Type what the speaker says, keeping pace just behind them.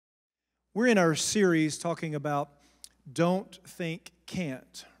We're in our series talking about don't think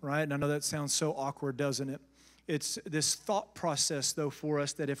can't, right? And I know that sounds so awkward, doesn't it? It's this thought process, though, for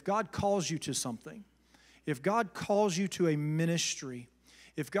us that if God calls you to something, if God calls you to a ministry,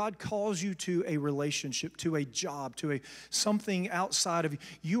 if God calls you to a relationship, to a job, to something outside of you,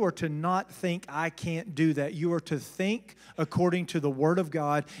 you are to not think, I can't do that. You are to think according to the Word of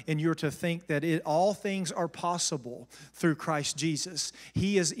God, and you're to think that all things are possible through Christ Jesus.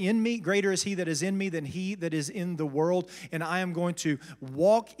 He is in me. Greater is He that is in me than he that is in the world, and I am going to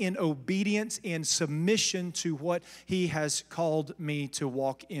walk in obedience and submission to what He has called me to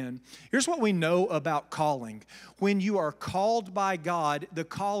walk in. Here's what we know about calling. When you are called by God, the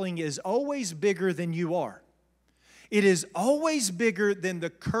calling is always bigger than you are. It is always bigger than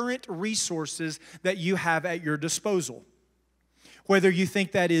the current resources that you have at your disposal. Whether you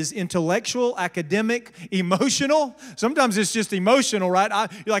think that is intellectual, academic, emotional. Sometimes it's just emotional, right?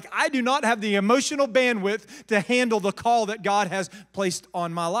 You're like, I do not have the emotional bandwidth to handle the call that God has placed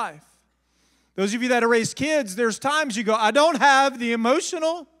on my life. Those of you that have raised kids, there's times you go, I don't have the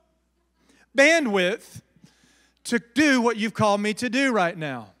emotional bandwidth to do what you've called me to do right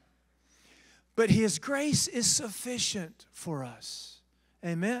now. But His grace is sufficient for us.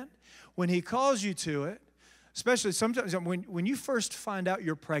 Amen? When He calls you to it, especially sometimes when you first find out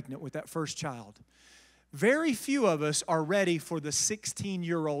you're pregnant with that first child, very few of us are ready for the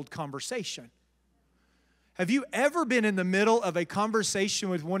 16-year-old conversation. Have you ever been in the middle of a conversation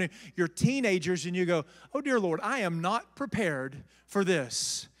with one of your teenagers and you go, oh dear Lord, I am not prepared for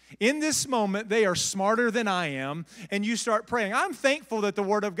this. In this moment, they are smarter than I am, and you start praying. I'm thankful that the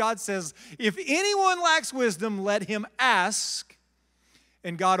Word of God says, if anyone lacks wisdom, let him ask,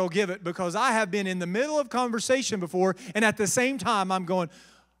 and God will give it. Because I have been in the middle of conversation before, and at the same time, I'm going,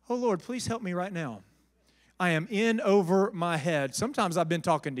 oh, Lord, please help me right now. I am in over my head. Sometimes I've been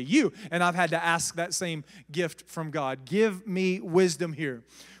talking to you, and I've had to ask that same gift from God. Give me wisdom here.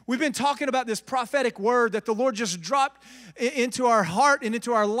 We've been talking about this prophetic word that the Lord just dropped into our heart and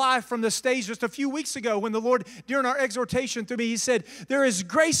into our life from the stage just a few weeks ago when the Lord, during our exhortation through me, He said, there is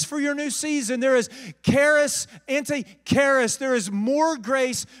grace for your new season. There is charis, anti-charis. There is more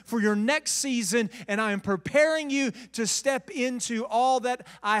grace for your next season, and I am preparing you to step into all that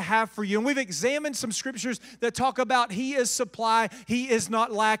I have for you. And we've examined some scriptures that talk about He is supply, He is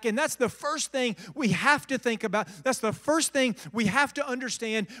not lack. And that's the first thing we have to think about. That's the first thing we have to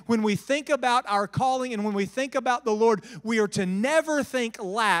understand when we think about our calling and when we think about the Lord. We are to never think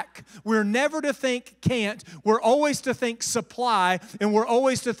lack. We're never to think can't. We're always to think supply, and we're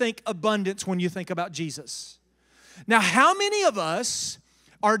always to think abundance when you think about Jesus. Now, how many of us,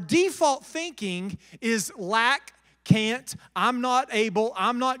 our default thinking is lack, can't, I'm not able,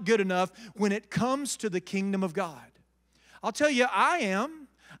 I'm not good enough when it comes to the kingdom of God? I'll tell you, I am.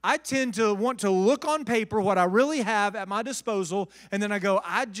 I tend to want to look on paper what I really have at my disposal, and then I go,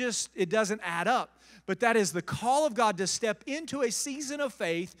 it doesn't add up. But that is the call of God to step into a season of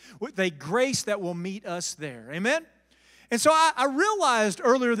faith with a grace that will meet us there. Amen? And so I realized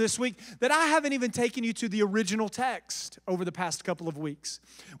earlier this week that I haven't even taken you to the original text over the past couple of weeks.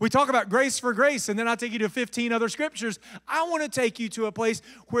 We talk about grace for grace, and then I take you to 15 other scriptures. I want to take you to a place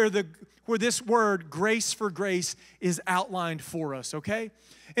where this word, grace for grace, is outlined for us, okay?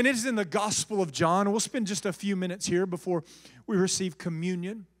 And it is in the Gospel of John. We'll spend just a few minutes here before we receive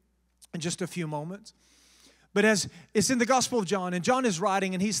communion in just a few moments. But as it's in the Gospel of John, and John is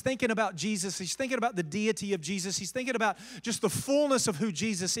writing, and he's thinking about Jesus. He's thinking about the deity of Jesus. He's thinking about just the fullness of who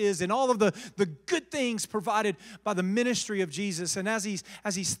Jesus is and all of the good things provided by the ministry of Jesus. And as he's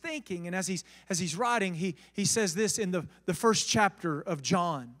thinking and as he's writing, he says this in the first chapter of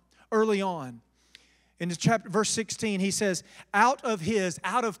John, early on. In verse 16, he says, out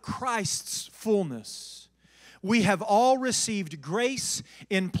of Christ's fullness, we have all received grace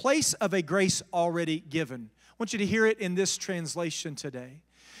in place of a grace already given. I want you to hear it in this translation today.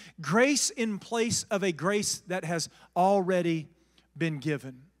 Grace in place of a grace that has already been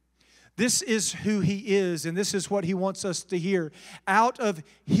given. This is who He is, and this is what He wants us to hear out of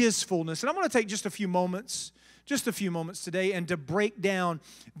His fullness. And I'm going to take just a few moments today and to break down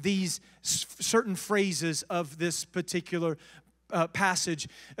these certain phrases of this particular passage.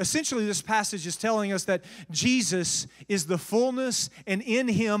 Essentially, this passage is telling us that Jesus is the fullness, and in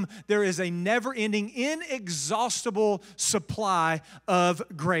Him there is a never-ending, inexhaustible supply of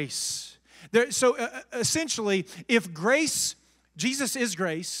grace. Essentially, if grace, Jesus is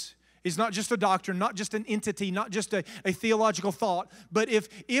grace, He's not just a doctrine, not just an entity, not just a theological thought, but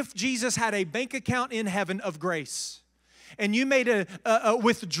if Jesus had a bank account in heaven of grace, and you made a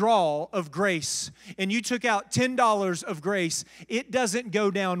withdrawal of grace, and you took out $10 of grace, it doesn't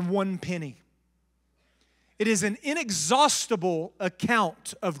go down 1 penny. It is an inexhaustible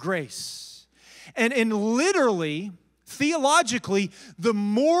account of grace. And literally, theologically, the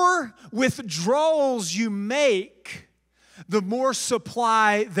more withdrawals you make, the more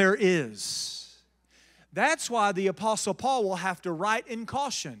supply there is. That's why the Apostle Paul will have to write in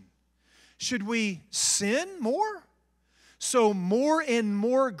caution. Should we sin more, so more and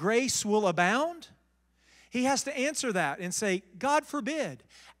more grace will abound? He has to answer that and say, God forbid.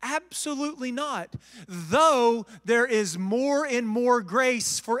 Absolutely not. Though there is more and more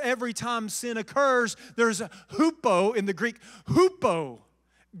grace for every time sin occurs, there's a hupo in the Greek. Hupo.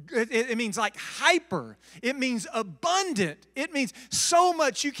 It means like hyper. It means abundant. It means so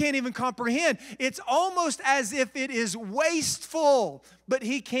much you can't even comprehend. It's almost as if it is wasteful, but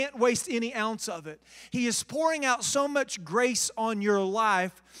He can't waste any ounce of it. He is pouring out so much grace on your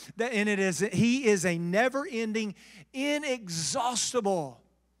life that He is a never-ending, inexhaustible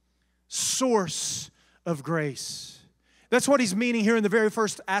source of grace. That's what He's meaning here in the very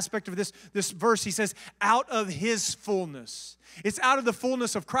first aspect of this verse. He says, out of His fullness. It's out of the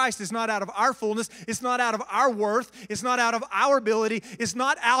fullness of Christ. It's not out of our fullness. It's not out of our worth. It's not out of our ability. It's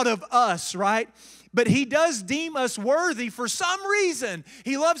not out of us, right? But He does deem us worthy for some reason.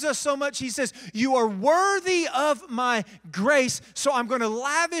 He loves us so much, He says, you are worthy of my grace, so I'm going to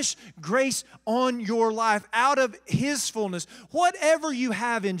lavish grace on your life out of His fullness. Whatever you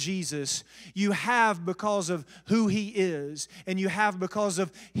have in Jesus, you have because of who He is, and you have because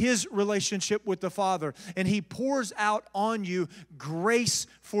of His relationship with the Father. And He pours out on you grace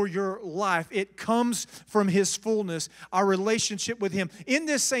for your life. It comes from His fullness, our relationship with Him. In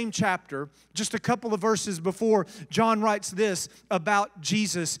this same chapter, just a couple of verses before, John writes this about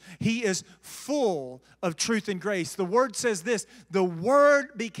Jesus. He is full of truth and grace. The Word says this, the Word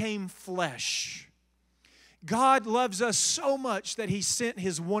became flesh. God loves us so much that He sent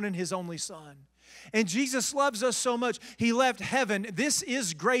His one and His only Son. And Jesus loves us so much, He left heaven. This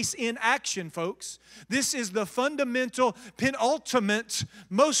is grace in action, folks. This is the fundamental, penultimate,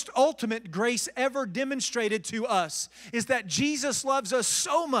 most ultimate grace ever demonstrated to us, is that Jesus loves us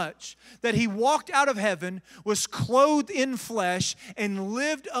so much that He walked out of heaven, was clothed in flesh, and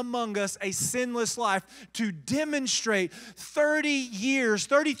lived among us a sinless life to demonstrate 30 years,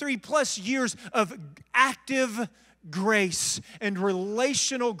 33 plus years of active grace and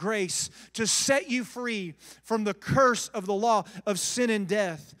relational grace to set you free from the curse of the law of sin and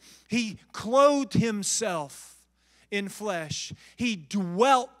death. He clothed Himself in flesh. He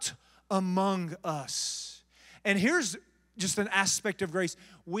dwelt among us. And here's just an aspect of grace.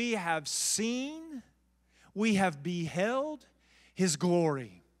 We have seen, we have beheld His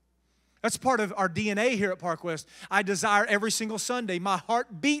glory. That's part of our DNA here at Park West. I desire every single Sunday, my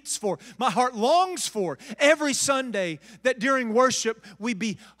heart beats for, my heart longs for every Sunday that during worship we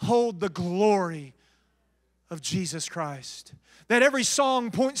behold the glory of Jesus Christ. That every song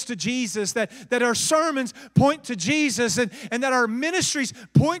points to Jesus, that our sermons point to Jesus, and that our ministries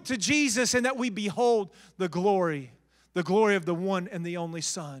point to Jesus, and that we behold the glory of the one and the only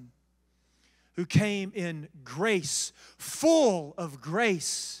Son who came in grace, full of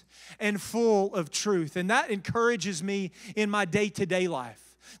grace and full of truth. And that encourages me in my day-to-day life,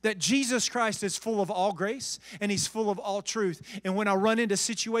 that Jesus Christ is full of all grace and He's full of all truth. And when I run into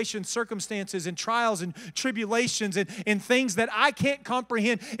situations, circumstances, and trials and tribulations and things that I can't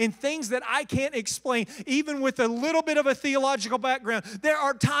comprehend and things that I can't explain, even with a little bit of a theological background, there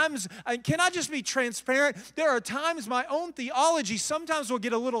are times, can I just be transparent? There are times my own theology sometimes will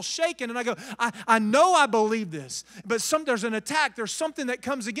get a little shaken, and I go, I know I believe this, but there's an attack, there's something that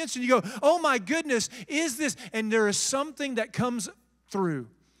comes against you, and you go, oh my goodness, is this? And there is something that comes through.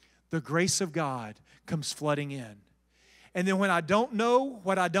 The grace of God comes flooding in. And then when I don't know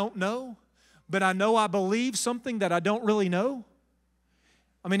what I don't know, but I know I believe something that I don't really know.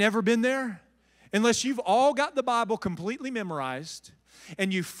 I mean, ever been there? Unless you've all got the Bible completely memorized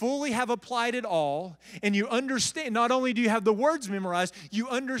and you fully have applied it all and you understand, not only do you have the words memorized, you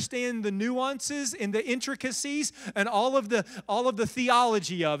understand the nuances and the intricacies and all of the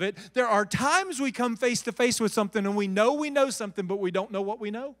theology of it. There are times we come face to face with something and we know something, but we don't know what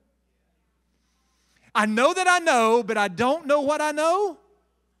we know. I know that I know, but I don't know what I know.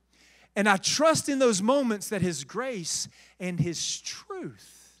 And I trust in those moments that His grace and His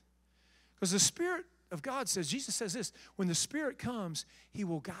truth. Because the Spirit of God says, Jesus says this, when the Spirit comes, He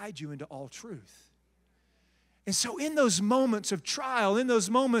will guide you into all truth. And so in those moments of trial, in those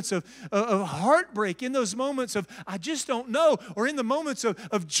moments of heartbreak, in those moments of I just don't know, or in the moments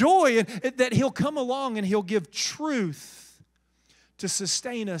of joy, and that He'll come along and He'll give truth to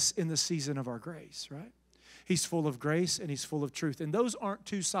sustain us in the season of our grace, right? He's full of grace and He's full of truth. And those aren't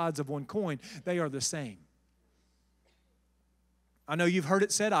two sides of one coin. They are the same. I know you've heard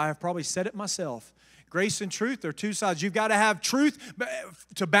it said. I have probably said it myself. Grace and truth are two sides. You've got to have truth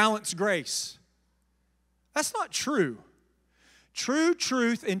to balance grace. That's not true. True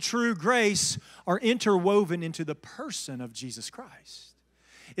truth and true grace are interwoven into the person of Jesus Christ.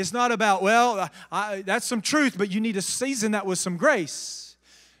 It's not about, well, that's some truth, but you need to season that with some grace.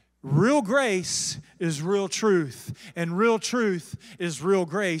 Real grace is real truth, and real truth is real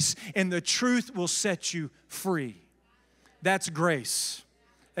grace, and the truth will set you free. That's grace.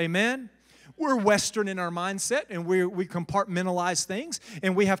 Amen? We're Western in our mindset, and we compartmentalize things,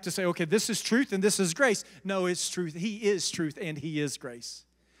 and we have to say, okay, this is truth and this is grace. No, it's truth. He is truth and He is grace.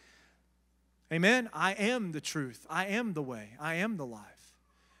 Amen? I am the truth. I am the way. I am the life.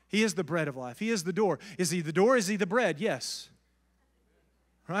 He is the bread of life. He is the door. Is He the door? Is He the bread? Yes.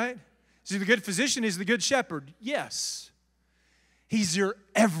 Right? Is He the good physician? Is He the good shepherd? Yes. He's your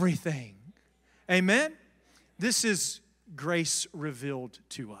everything. Amen? This is grace revealed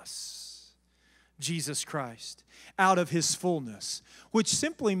to us. Jesus Christ, out of His fullness, which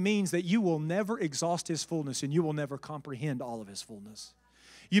simply means that you will never exhaust His fullness and you will never comprehend all of His fullness.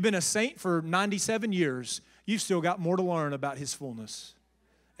 You've been a saint for 97 years. You've still got more to learn about His fullness.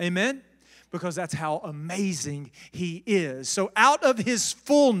 Amen? Because that's how amazing He is. So out of His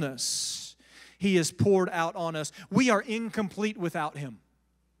fullness, He is poured out on us. We are incomplete without Him.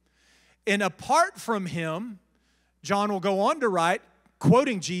 And apart from Him, John will go on to write,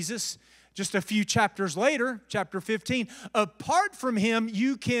 quoting Jesus just a few chapters later, chapter 15, apart from Him,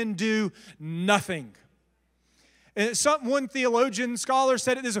 you can do nothing. One theologian, scholar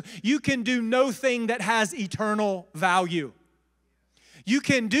said it this way, you can do no thing that has eternal value. You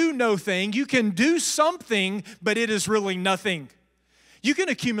can do no thing. You can do something, but it is really nothing. You can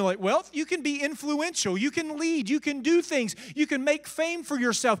accumulate wealth. You can be influential. You can lead. You can do things. You can make fame for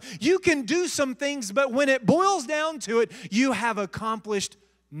yourself. You can do some things, but when it boils down to it, you have accomplished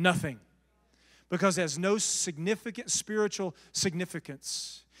nothing because it has no significant spiritual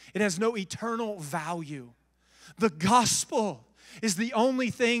significance. It has no eternal value. The gospel is the only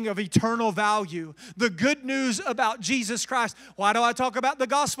thing of eternal value. The good news about Jesus Christ. Why do I talk about the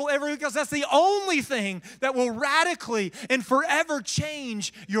gospel every week? Because that's the only thing that will radically and forever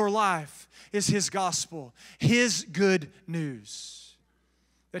change your life is His gospel, His good news.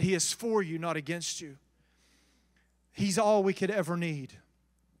 That He is for you, not against you. He's all we could ever need.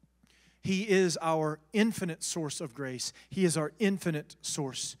 He is our infinite source of grace. He is our infinite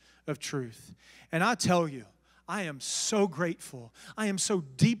source of truth. And I tell you, I am so grateful. I am so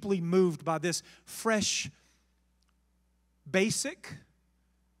deeply moved by this fresh, basic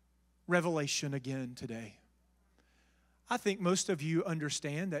revelation again today. I think most of you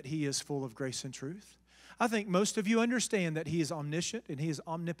understand that He is full of grace and truth. I think most of you understand that He is omniscient and He is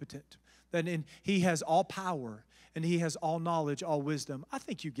omnipotent, that He has all power and He has all knowledge, all wisdom. I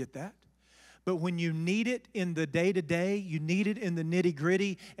think you get that. But when you need it in the day-to-day, you need it in the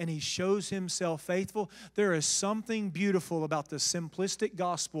nitty-gritty, and He shows Himself faithful, there is something beautiful about the simplistic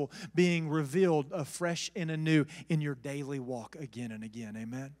gospel being revealed afresh and anew in your daily walk again and again.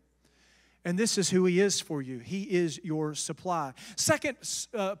 Amen? And this is who He is for you. He is your supply. Second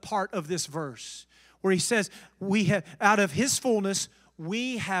part of this verse, where He says, "We have out of His fullness,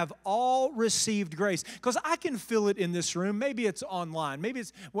 we have all received grace." Because I can feel it in this room. Maybe it's online. Maybe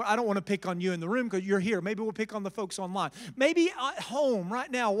it's, well, I don't want to pick on you in the room because you're here. Maybe we'll pick on the folks online. Maybe at home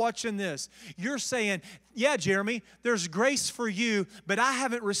right now watching this, you're saying, yeah, Jeremy, there's grace for you, but I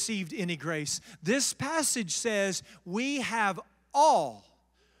haven't received any grace. This passage says we have all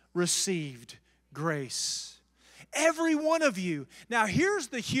received grace. Every one of you. Now, here's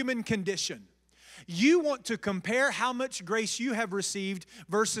the human condition. You want to compare how much grace you have received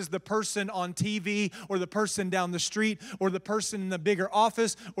versus the person on TV or the person down the street or the person in the bigger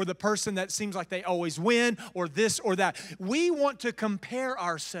office or the person that seems like they always win or this or that. We want to compare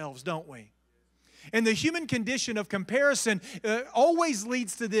ourselves, don't we? And the human condition of comparison always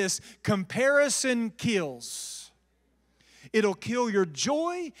leads to this: comparison kills. It'll kill your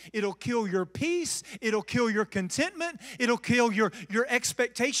joy. It'll kill your peace. It'll kill your contentment. It'll kill your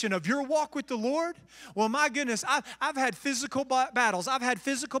expectation of your walk with the Lord. Well, my goodness, I've had physical battles. I've had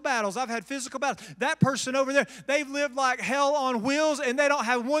physical battles. That person over there, they've lived like hell on wheels, and they don't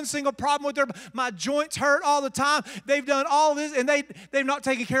have one single problem with my joints hurt all the time. They've done all this, and they've not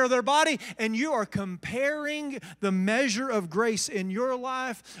taken care of their body. And you are comparing the measure of grace in your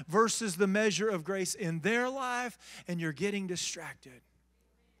life versus the measure of grace in their life, and you're getting distracted.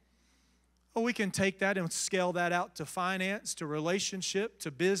 Oh, we can take that and scale that out to finance, to relationship,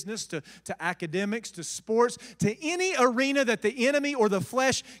 to business, to academics, to sports, to any arena that the enemy or the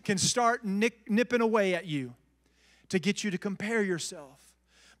flesh can start nipping away at you to get you to compare yourself.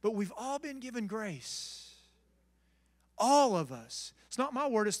 But we've all been given grace. All of us. It's not my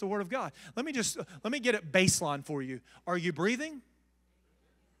word, it's the word of God. Let me get it baseline for you. Are you breathing?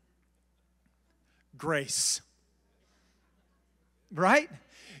 Grace. Right?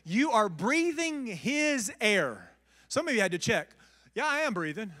 You are breathing His air. Some of you had to check. Yeah, I am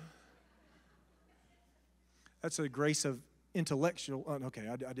breathing. That's a grace of intellectual. Okay,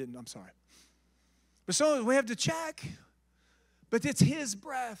 I didn't. I'm sorry. But so we have to check. But it's His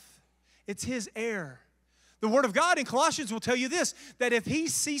breath. It's His air. The Word of God in Colossians will tell you this, that if He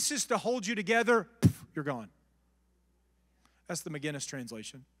ceases to hold you together, you're gone. That's the McGinnis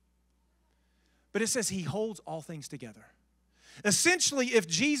translation. But it says He holds all things together. Essentially, if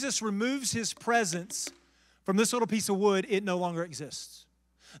Jesus removes His presence from this little piece of wood, it no longer exists.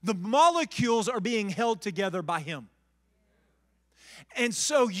 The molecules are being held together by Him. And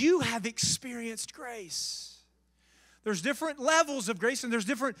so you have experienced grace. There's different levels of grace and there's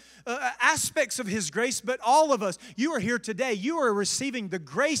different aspects of His grace, but all of us, you are here today. You are receiving the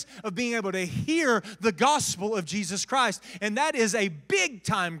grace of being able to hear the gospel of Jesus Christ, and that is a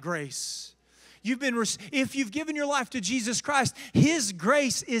big-time grace. If you've given your life to Jesus Christ, His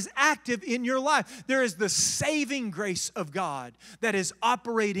grace is active in your life. There is the saving grace of God that is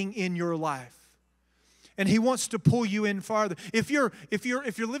operating in your life. And He wants to pull you in farther. If you're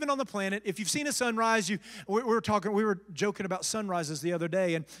living on the planet, if you've seen a sunrise, we were joking about sunrises the other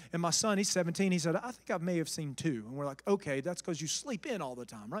day, and my son, he's 17, he said, I think I may have seen 2. And we're like, okay, that's because you sleep in all the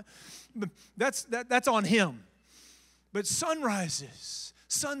time, right? But that's on him. But sunrises,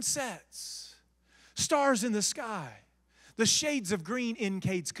 sunsets, stars in the sky, the shades of green in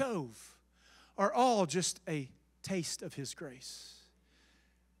Cades Cove are all just a taste of His grace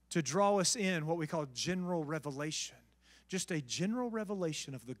to draw us in what we call general revelation, just a general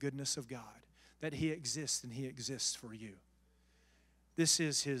revelation of the goodness of God, that He exists and He exists for you. This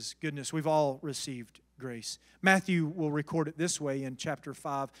is His goodness. We've all received grace. Matthew will record it this way in chapter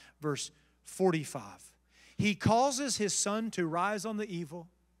 5, verse 45. He causes His sun to rise on the evil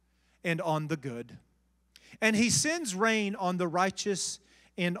and on the good, and He sends rain on the righteous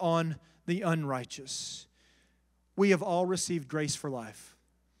and on the unrighteous. We have all received grace for life.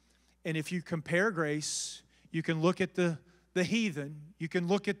 And if you compare grace, you can look at the heathen, you can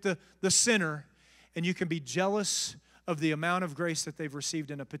look at the sinner, and you can be jealous of the amount of grace that they've received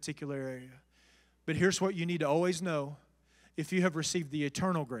in a particular area. But here's what you need to always know. If you have received the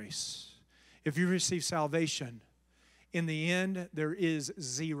eternal grace, if you receive salvation, in the end, there is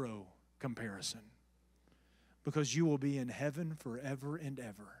zero comparison, because you will be in heaven forever and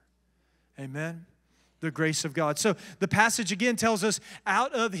ever. Amen? The grace of God. So the passage again tells us,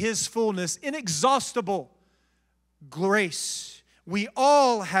 out of His fullness, inexhaustible grace. We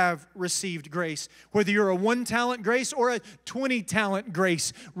all have received grace. Whether you're a 1-talent grace or a 20-talent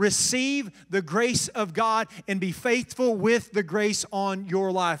grace, receive the grace of God and be faithful with the grace on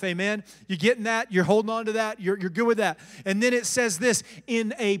your life. Amen? You getting that? You're holding on to that? You're good with that? And then it says this,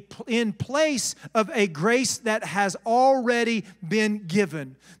 in place of a grace that has already been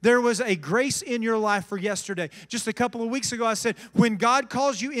given. There was a grace in your life for yesterday. Just a couple of weeks ago, I said, when God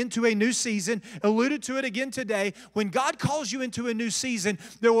calls you into a new season, alluded to it again today, when God calls you into a new season,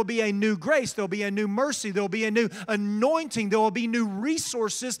 there will be a new grace, there will be a new mercy, there will be a new anointing, there will be new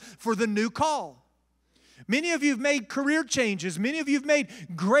resources for the new call. Many of you have made career changes. Many of you have made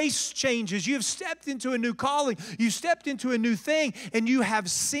grace changes. You have stepped into a new calling. You've stepped into a new thing, and you have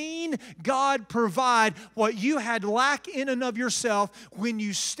seen God provide what you had lack in and of yourself. When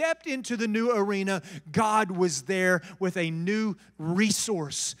you stepped into the new arena, God was there with a new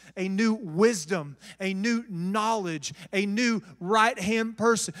resource, a new wisdom, a new knowledge, a new right-hand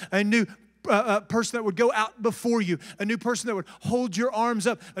person, a new person that would go out before you, a new person that would hold your arms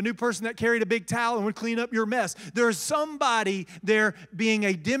up, a new person that carried a big towel and would clean up your mess. There's somebody there being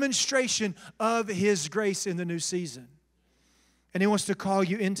a demonstration of His grace in the new season. And He wants to call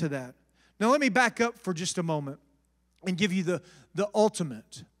you into that. Now let me back up for just a moment and give you the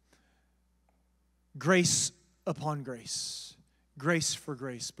ultimate grace upon grace, grace for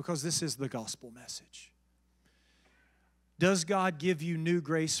grace, because this is the gospel message. Does God give you new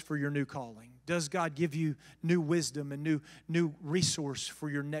grace for your new calling? Does God give you new wisdom and new resource for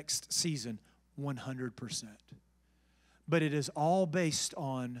your next season? 100%. But it is all based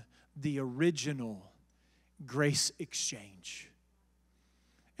on the original grace exchange.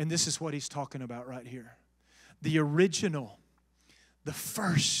 And this is what he's talking about right here. The original, the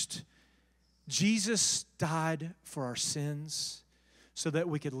first Jesus died for our sins so that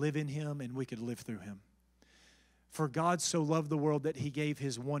we could live in Him and we could live through Him. For God so loved the world that He gave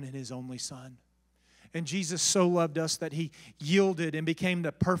His one and His only Son. And Jesus so loved us that He yielded and became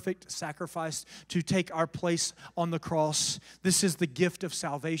the perfect sacrifice to take our place on the cross. This is the gift of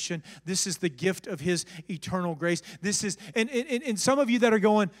salvation. This is the gift of His eternal grace. This is, and some of you that are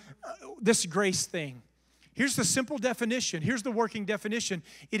going, this grace thing. Here's the simple definition. Here's the working definition.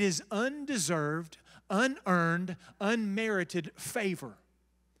 It is undeserved, unearned, unmerited favor.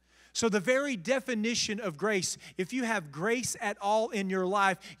 So the very definition of grace, if you have grace at all in your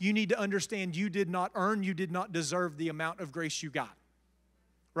life, you need to understand you did not earn, you did not deserve the amount of grace you got.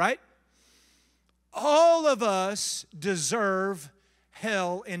 Right? All of us deserve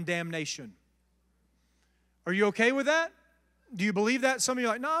hell and damnation. Are you okay with that? Do you believe that? Some of you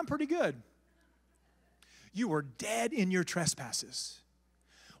are like, no, I'm pretty good. You were dead in your trespasses.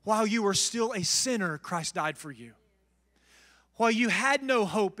 While you were still a sinner, Christ died for you. While you had no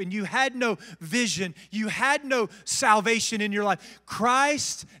hope and you had no vision, you had no salvation in your life,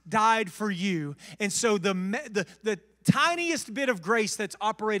 Christ died for you. And so the tiniest bit of grace that's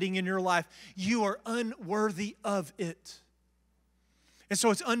operating in your life, you are unworthy of it. And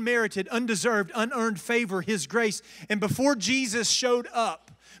so it's unmerited, undeserved, unearned favor, His grace. And before Jesus showed up,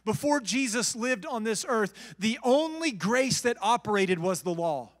 before Jesus lived on this earth, the only grace that operated was the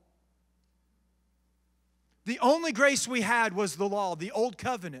law. The only grace we had was the law, the old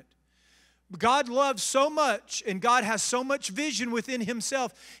covenant. God loves so much, and God has so much vision within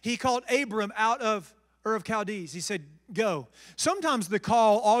Himself, He called Abram out of Ur of Chaldees. He said, go. Sometimes the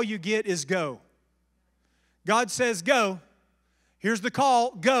call, all you get is go. God says, go. Here's the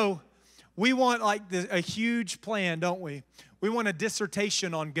call, go. We want like a huge plan, don't we? We want a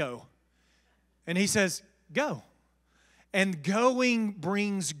dissertation on go. And He says, go. And going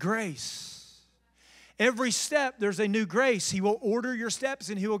brings grace. Every step, there's a new grace. He will order your steps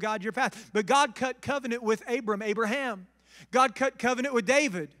and He will guide your path. But God cut covenant with Abraham. God cut covenant with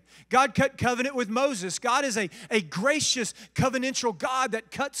David. God cut covenant with Moses. God is a gracious, covenantal God that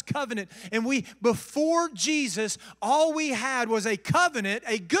cuts covenant. And before Jesus, all we had was a covenant,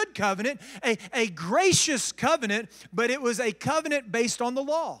 a good covenant, a gracious covenant, but it was a covenant based on the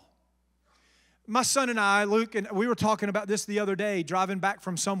law. My son and I, Luke, and we were talking about this the other day, driving back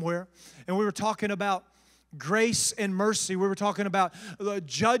from somewhere, and we were talking about grace and mercy. We were talking about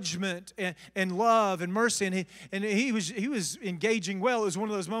judgment and love and mercy, and he was engaging well. It was one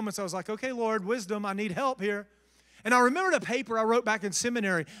of those moments I was like, okay, Lord, wisdom, I need help here. And I remembered a paper I wrote back in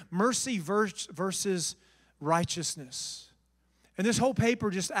seminary, Mercy versus Righteousness. And this whole paper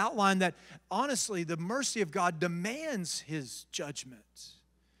just outlined that, honestly, the mercy of God demands His judgment.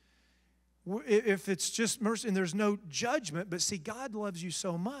 If it's just mercy and there's no judgment, but see, God loves you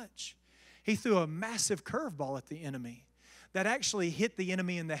so much. He threw a massive curveball at the enemy that actually hit the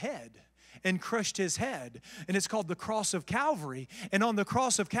enemy in the head and crushed his head. And it's called the cross of Calvary. And on the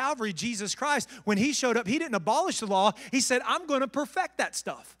cross of Calvary, Jesus Christ, when He showed up, He didn't abolish the law. He said, I'm going to perfect that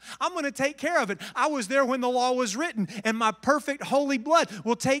stuff. I'm going to take care of it. I was there when the law was written, and my perfect holy blood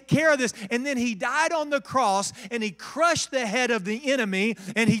will take care of this. And then He died on the cross, and He crushed the head of the enemy,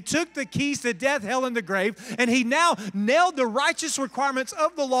 and He took the keys to death, hell, and the grave, and He now nailed the righteous requirements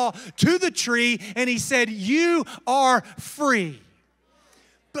of the law to the tree, and He said, you are free.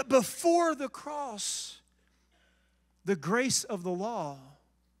 But before the cross, the grace of the law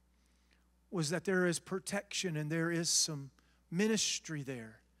was that there is protection and there is some ministry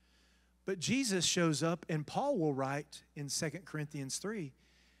there. But Jesus shows up, and Paul will write in 2 Corinthians 3,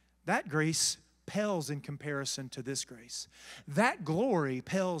 that grace pales in comparison to this grace. That glory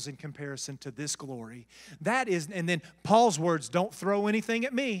pales in comparison to this glory. That is, and then Paul's words, don't throw anything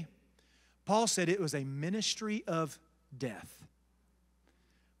at me. Paul said it was a ministry of death.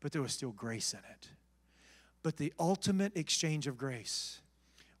 But there was still grace in it. But the ultimate exchange of grace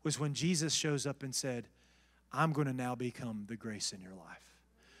was when Jesus shows up and said, I'm going to now become the grace in your life.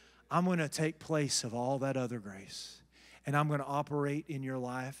 I'm going to take place of all that other grace. And I'm going to operate in your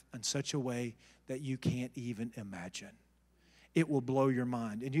life in such a way that you can't even imagine. It will blow your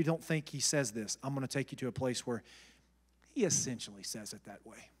mind. And you don't think He says this. I'm going to take you to a place where He essentially says it that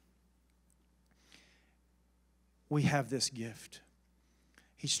way. We have this gift.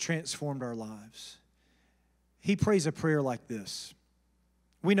 He's transformed our lives. He prays a prayer like this.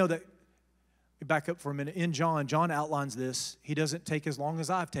 We know that, back up for a minute, in John outlines this. He doesn't take as long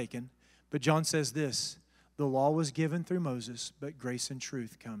as I've taken, but John says this, the law was given through Moses, but grace and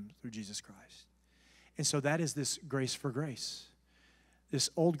truth come through Jesus Christ. And so that is this grace for grace.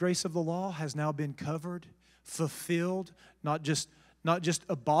 This old grace of the law has now been covered, fulfilled, not just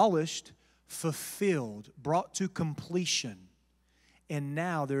abolished, fulfilled, brought to completion. And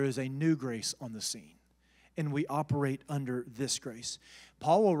now there is a new grace on the scene. And we operate under this grace.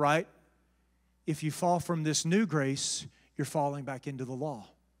 Paul will write, if you fall from this new grace, you're falling back into the law.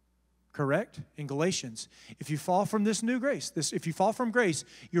 Correct? In Galatians. If you fall from this new grace, if you fall from grace,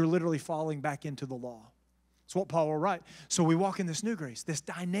 you're literally falling back into the law. That's what Paul will write. So we walk in this new grace, this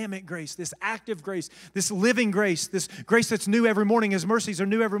dynamic grace, this active grace, this living grace, this grace that's new every morning. His mercies are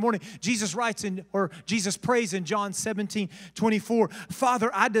new every morning. Jesus prays in John 17:24,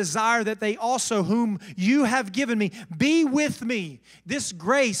 Father, I desire that they also whom you have given me be with me. This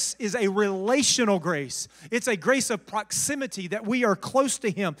grace is a relational grace. It's a grace of proximity, that we are close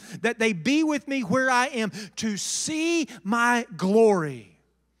to Him, that they be with me where I am to see my glory.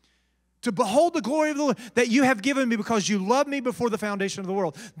 To behold the glory of the Lord that you have given me because you loved me before the foundation of the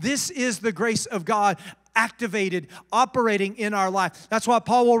world. This is the grace of God activated, operating in our life. That's why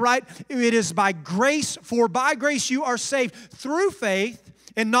Paul will write, it is by grace, for by grace you are saved through faith,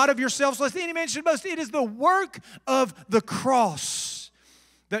 and not of yourselves, lest any man should boast. It is the work of the cross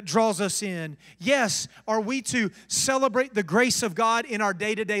that draws us in. Yes, are we to celebrate the grace of God in our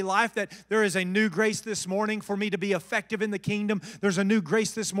day-to-day life, that there is a new grace this morning for me to be effective in the kingdom? There's a new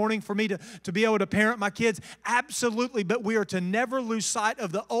grace this morning for me to be able to parent my kids? Absolutely, but we are to never lose sight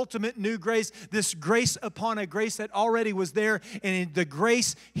of the ultimate new grace, this grace upon a grace that already was there, and in the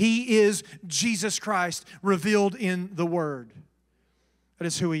grace, He is Jesus Christ revealed in the Word. That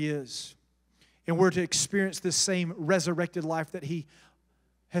is who He is. And we're to experience this same resurrected life that He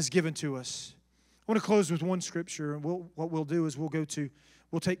has given to us. I want to close with one scripture, and what we'll do is we'll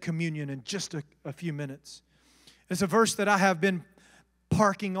take communion in just a few minutes. It's a verse that I have been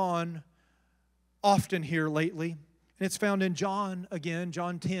parking on often here lately, and it's found in John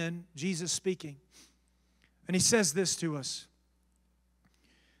 10, Jesus speaking. And He says this to us: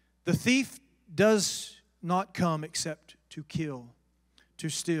 the thief does not come except to kill, to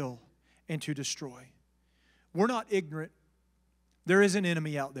steal, and to destroy. We're not ignorant. There is an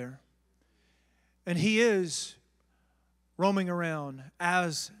enemy out there, and he is roaming around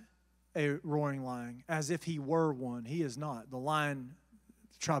as a roaring lion, as if he were one. He is not. The lion,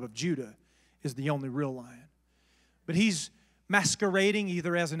 the tribe of Judah, is the only real lion. But he's masquerading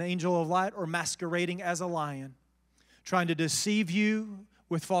either as an angel of light or masquerading as a lion, trying to deceive you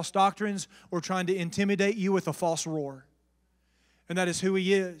with false doctrines or trying to intimidate you with a false roar. And that is who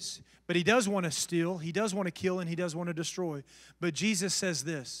he is. But he does want to steal, he does want to kill, and he does want to destroy. But Jesus says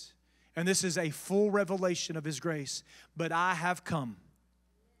this, and this is a full revelation of His grace: but I have come.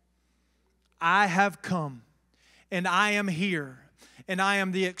 I have come, and I am here, and I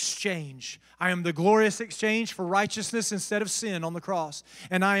am the exchange. I am the glorious exchange for righteousness instead of sin on the cross.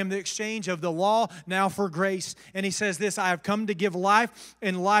 And I am the exchange of the law now for grace. And He says this: I have come to give life,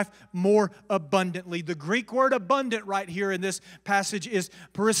 and life more abundantly. The Greek word abundant right here in this passage is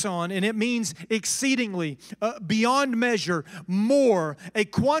perisson, and it means exceedingly, beyond measure, more, a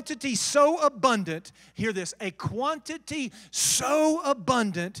quantity so abundant, hear this, a quantity so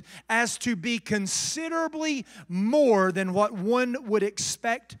abundant as to be considerably more than what one would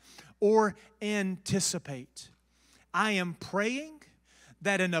expect or anticipate. I am praying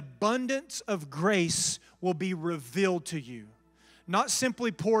that an abundance of grace will be revealed to you, not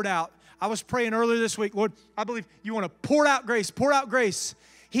simply poured out. I was praying earlier this week, Lord, I believe you want to pour out grace, pour out grace.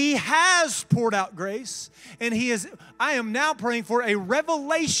 He has poured out grace, and I am now praying for a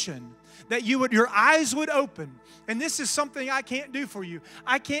revelation that your eyes would open. And this is something I can't do for you.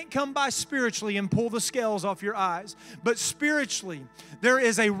 I can't come by spiritually and pull the scales off your eyes. But spiritually, there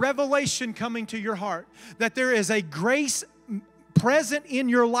is a revelation coming to your heart that there is a grace present in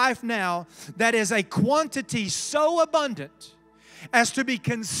your life now that is a quantity so abundant as to be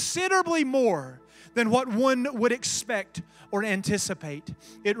considerably more than what one would expect or anticipate.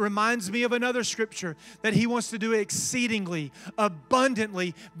 It reminds me of another scripture that He wants to do exceedingly,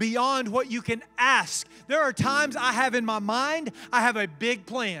 abundantly, beyond what you can ask. There are times I have in my mind, I have a big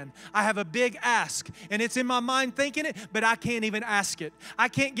plan. I have a big ask, and it's in my mind thinking it, but I can't even ask it. I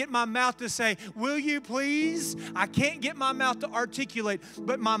can't get my mouth to say, will you please? I can't get my mouth to articulate,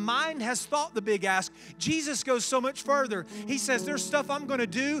 but my mind has thought the big ask. Jesus goes so much further. He says, there's stuff I'm going to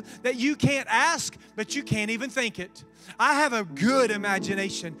do that you can't ask, but you can't even think it. I have a good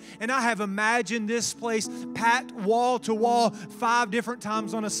imagination, and I have imagined this place packed wall to wall 5 different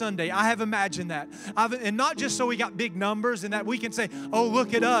times on a Sunday. I have imagined that. And not just so we got big numbers and that we can say, oh,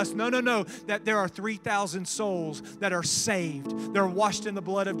 look at us. No, that there are 3,000 souls that are saved. They're washed in the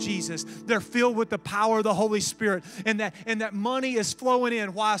blood of Jesus. They're filled with the power of the Holy Spirit, and that money is flowing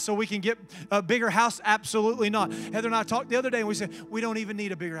in. Why? So we can get a bigger house? Absolutely not. Heather and I talked the other day, and we said, we don't even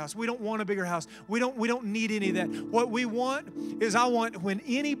need a bigger house. We don't want a bigger house. We don't need any of that. What we want is, I want when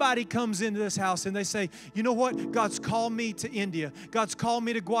anybody comes into this house and they say, you know what? God's called me to India. God's called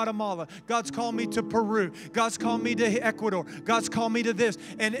me to Guatemala. God's called me to Peru. God's called me to Ecuador. God's called me to this.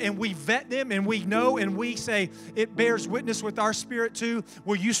 And we vet them, and we know, and we say, it bears witness with our spirit too.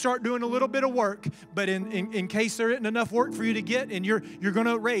 Will you start doing a little bit of work? But in case there isn't enough work for you to get, and you're going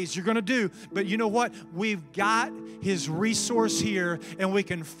to raise, you're going to do. But you know what? We've got His resource here, and we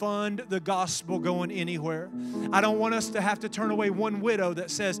can fund the gospel going anywhere. I don't want us to have to turn away one widow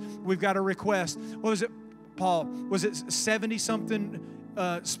that says, we've got a request. What was it, Paul? Was it 70-something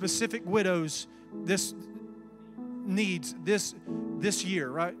specific widows this year,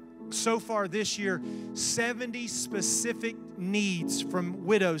 right? So far this year, 70 specific needs from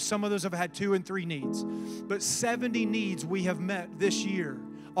widows. Some of those have had 2 and 3 needs. But 70 needs we have met this year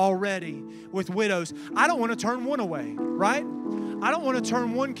already with widows. I don't want to turn one away, right? I don't want to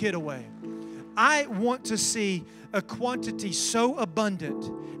turn one kid away. I want to see a quantity so abundant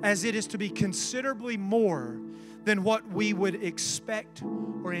as it is to be considerably more than what we would expect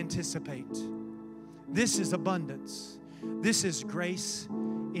or anticipate. This is abundance. This is grace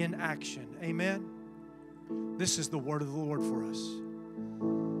in action. Amen? This is the word of the Lord for us.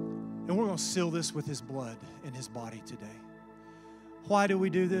 And we're going to seal this with His blood and His body today. Why do we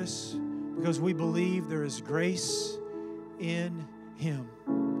do this? Because we believe there is grace in Him.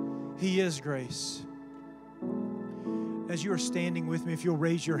 He is grace. As you are standing with me, if you'll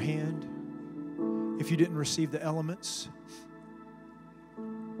raise your hand, if you didn't receive the elements,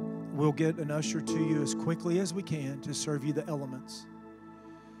 we'll get an usher to you as quickly as we can to serve you the elements.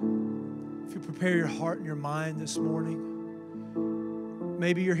 If you prepare your heart and your mind this morning,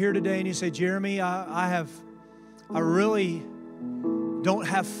 maybe you're here today and you say, Jeremy, I really don't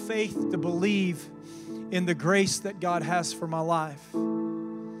have faith to believe in the grace that God has for my life.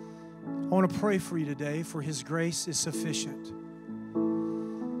 I want to pray for you today, for His grace is sufficient.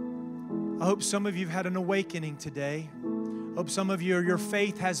 I hope some of you have had an awakening today. I hope some of you, your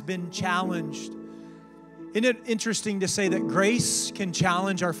faith has been challenged. Isn't it interesting to say that grace can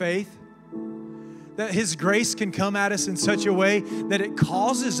challenge our faith? That His grace can come at us in such a way that it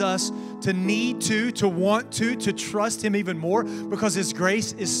causes us to need to want to trust Him even more, because His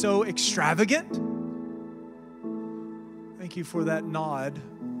grace is so extravagant. Thank you for that nod.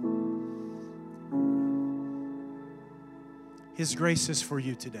 His grace is for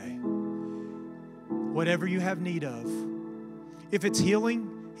you today. Whatever you have need of. If it's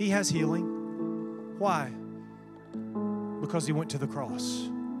healing, He has healing. Why? Because He went to the cross.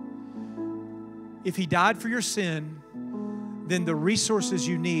 If He died for your sin, then the resources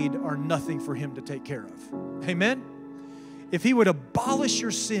you need are nothing for Him to take care of. Amen? If He would abolish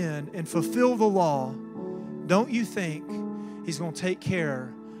your sin and fulfill the law, don't you think He's going to take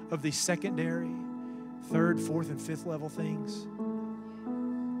care of these secondary, 3rd, 4th, and 5th level things?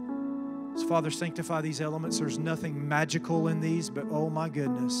 So Father, sanctify these elements. There's nothing magical in these, but oh my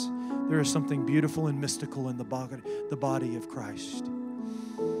goodness, there is something beautiful and mystical in the body of Christ.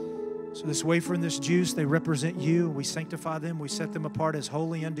 So this wafer and this juice, they represent you. We sanctify them. We set them apart as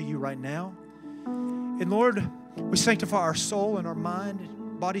holy unto you right now. And Lord, we sanctify our soul and our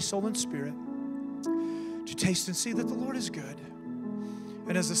mind, body, soul, and spirit to taste and see that the Lord is good.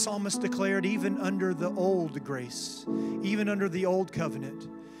 And as the psalmist declared, even under the old grace, even under the old covenant,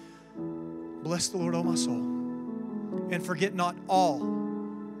 bless the Lord, O my soul, and forget not all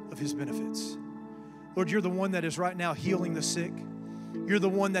of His benefits. Lord, you're the one that is right now healing the sick. You're the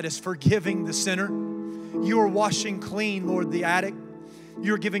one that is forgiving the sinner. You are washing clean, Lord, the addict.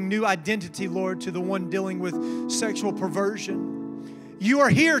 You're giving new identity, Lord, to the one dealing with sexual perversion. You are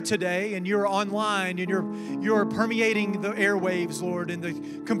here today, and you're online, and you're permeating the airwaves, Lord, and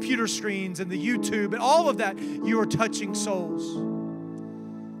the computer screens and the YouTube, and all of that, you are touching souls.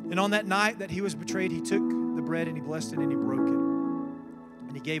 And on that night that He was betrayed, He took the bread and He blessed it and He broke it.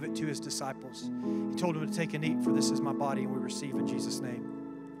 And He gave it to His disciples. He told them to take and eat, for this is my body, and we receive in Jesus' name.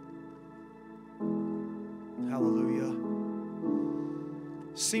 Hallelujah.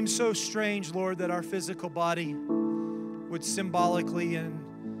 Seems so strange, Lord, that our physical body would symbolically and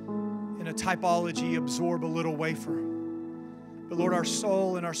in a typology absorb a little wafer. But Lord, our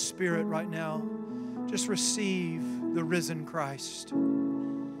soul and our spirit right now just receive the risen Christ,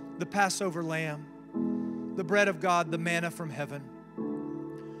 the Passover lamb, the bread of God, the manna from heaven,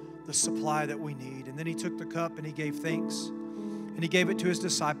 the supply that we need. And then he took the cup and he gave thanks. And he gave it to his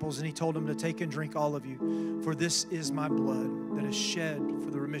disciples and he told them to take and drink all of you. For this is my blood that is shed for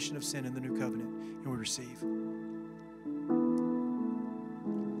the remission of sin in the new covenant. And we receive.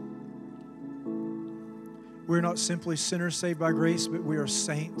 We're not simply sinners saved by grace, but we are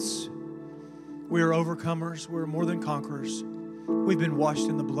saints. We are overcomers. We're more than conquerors. We've been washed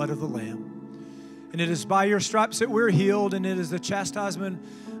in the blood of the Lamb. And it is by your stripes that we're healed, and it is the chastisement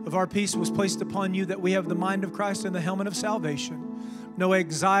of our peace was placed upon you, that we have the mind of Christ and the helmet of salvation. No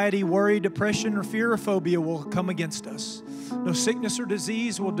anxiety, worry, depression, or fear or phobia will come against us. No sickness or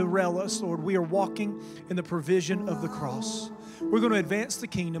disease will derail us, Lord. We are walking in the provision of the cross. We're going to advance the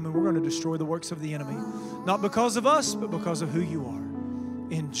kingdom, and we're going to destroy the works of the enemy. Not because of us, but because of who you are.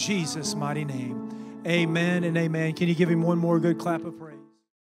 In Jesus' mighty name, amen and amen. Can you give him one more good clap of praise?